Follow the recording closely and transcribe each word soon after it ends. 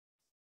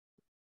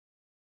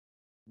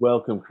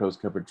Welcome, Crow's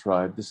Covered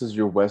Tribe. This is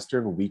your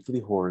Western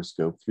Weekly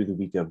Horoscope through the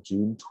week of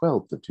June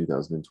 12th of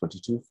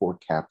 2022 for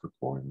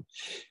Capricorn.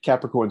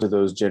 Capricorns are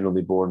those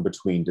generally born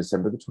between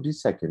December the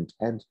 22nd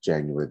and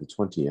January the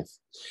 20th.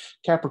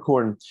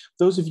 Capricorn,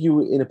 those of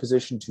you in a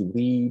position to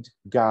lead,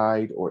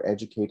 guide, or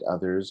educate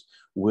others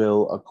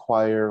will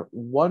acquire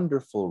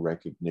wonderful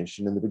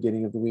recognition in the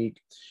beginning of the week.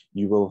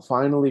 You will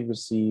finally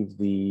receive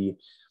the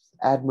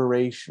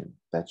admiration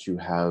that you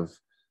have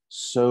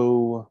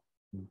so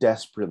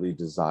desperately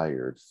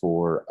desired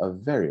for a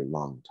very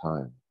long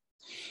time.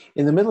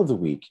 In the middle of the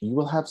week, you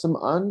will have some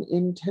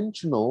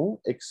unintentional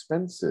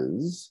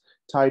expenses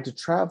tied to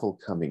travel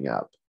coming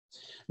up.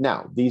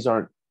 Now, these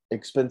aren't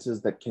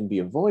expenses that can be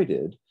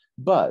avoided,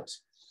 but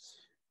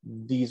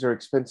these are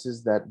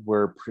expenses that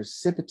were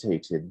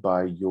precipitated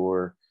by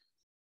your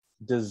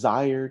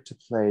desire to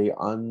play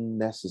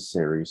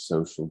unnecessary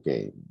social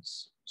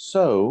games.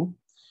 So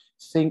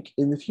think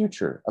in the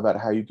future about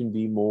how you can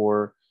be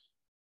more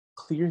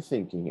clear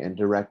thinking and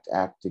direct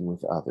acting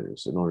with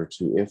others in order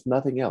to, if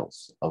nothing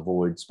else,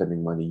 avoid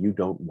spending money you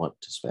don't want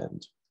to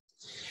spend.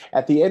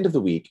 At the end of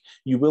the week,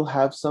 you will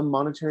have some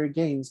monetary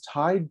gains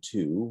tied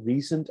to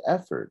recent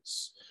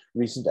efforts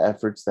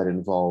that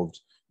involved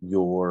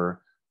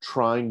your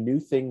trying new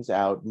things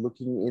out,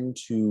 looking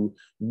into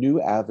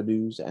new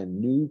avenues and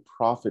new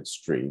profit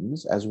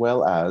streams, as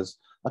well as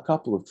a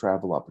couple of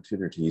travel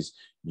opportunities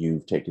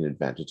you've taken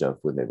advantage of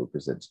when they were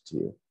presented to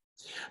you.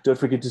 Don't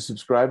forget to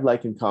subscribe,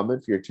 like, and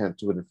comment for your chance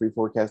to win a free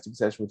forecasting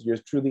session with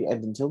yours truly.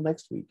 And until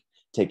next week,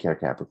 take care,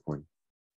 Capricorn.